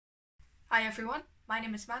Hi everyone, my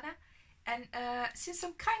name is Mana, and since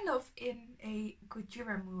I'm kind of in a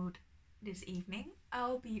gojira mood this evening,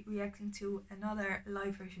 I'll be reacting to another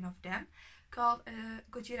live version of them called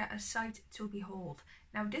Gojira A Sight to Behold.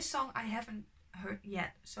 Now this song I haven't heard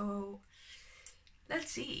yet, so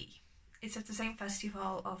let's see. It's at the same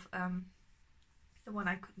festival of the one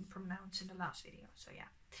I couldn't pronounce in the last video, so yeah.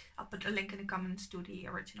 I'll put a link in the comments to the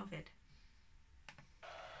original vid.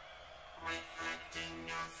 Reflecting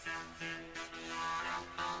yourself in the light of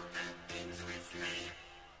all the things we've made.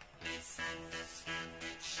 Misunderstand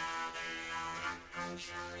each other out of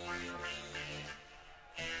control when we live.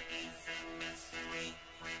 There is a mystery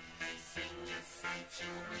when facing a sight to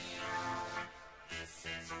behold. This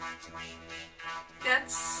is what we make up.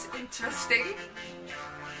 That's interesting.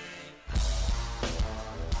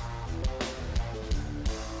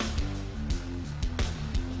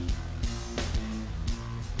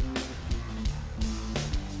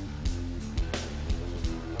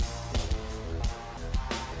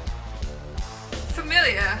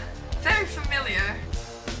 Familiar, very familiar.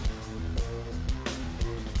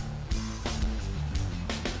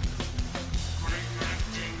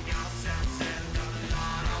 Reflecting yourselves in the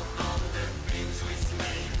light of all the things we've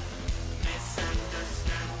made.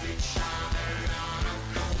 Misunderstand each other out of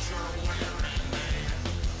control when we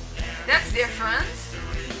live. That's different.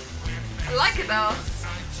 I like it though.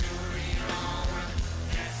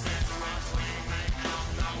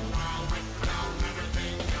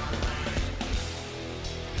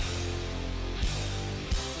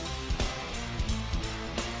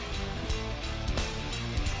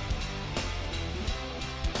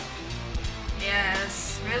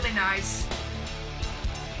 Yes, really nice.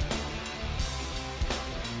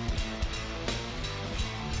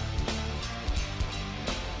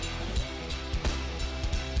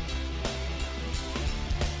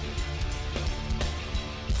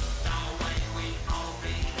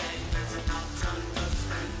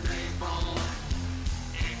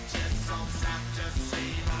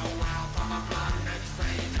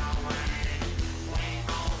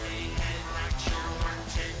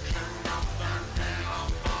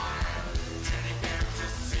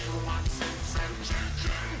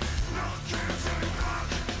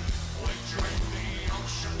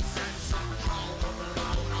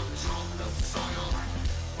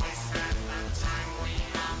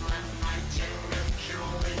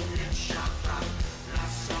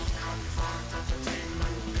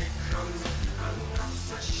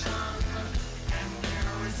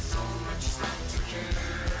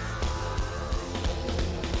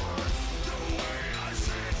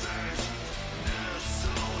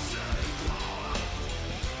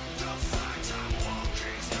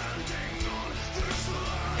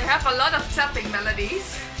 They have a lot of tapping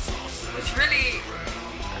melodies, which really,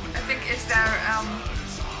 I think, is their,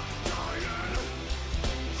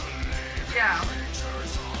 yeah,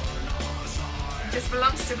 it just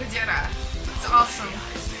belongs to Gojira. It's awesome.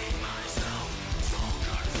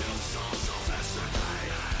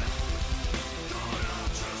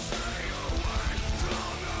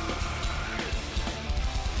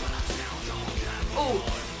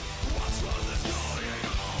 Oh.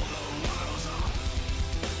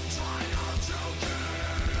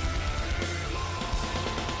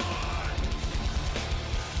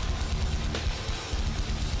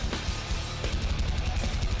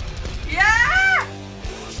 Yeah!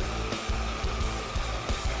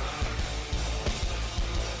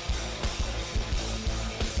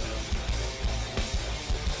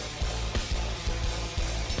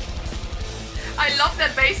 I love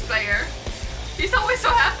that bass player. He's always so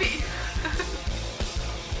happy.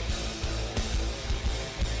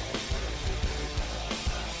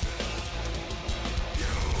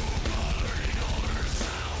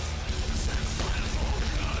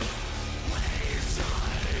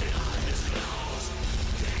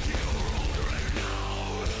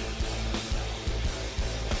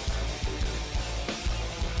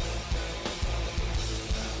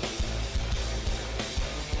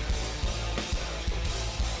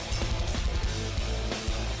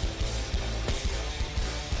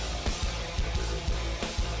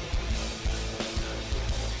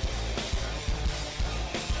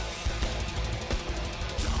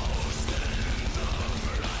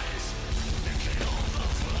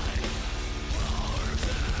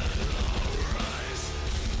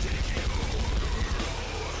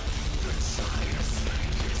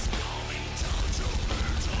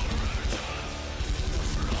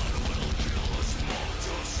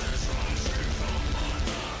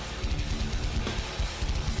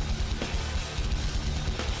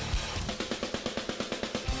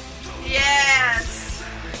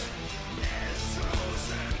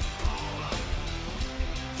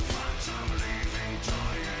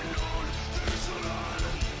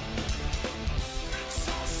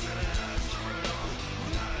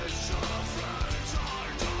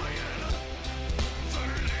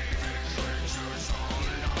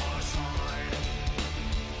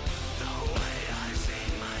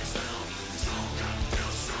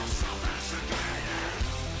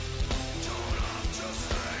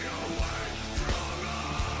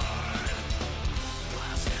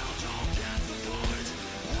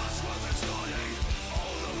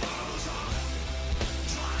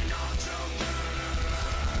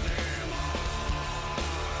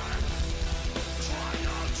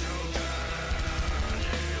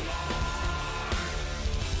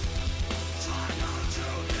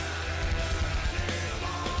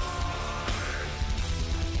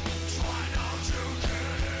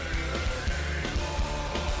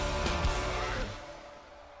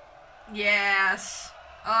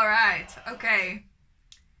 Alright, okay.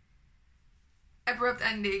 Abrupt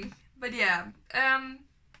ending. But yeah.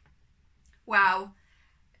 Wow.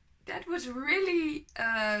 That was really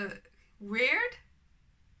weird,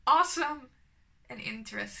 awesome, and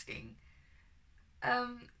interesting.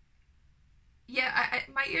 Yeah,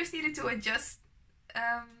 my ears needed to adjust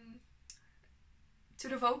to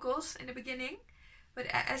the vocals in the beginning, but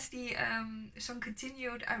as the song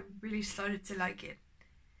continued, I really started to like it.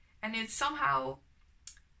 And it somehow,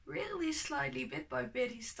 really slightly, bit by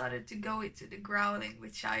bit, he started to go into the growling,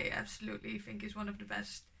 which I absolutely think is one of the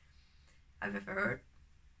best I've ever heard,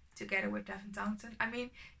 together with Devin Townsend. I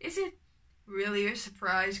mean, is it really a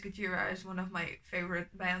surprise Gojira is one of my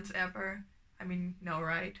favorite bands ever? I mean, no,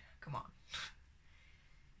 right? Come on.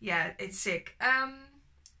 Yeah, it's sick.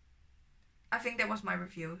 I think that was my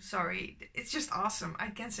review. Sorry. It's just awesome. I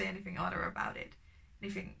can't say anything other about it.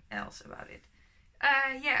 Anything else about it.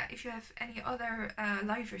 Yeah, if you have any other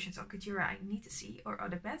live versions of Gojira I need to see, or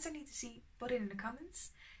other bands I need to see, put it in the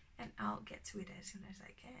comments, and I'll get to it as soon as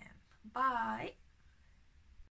I can. Bye!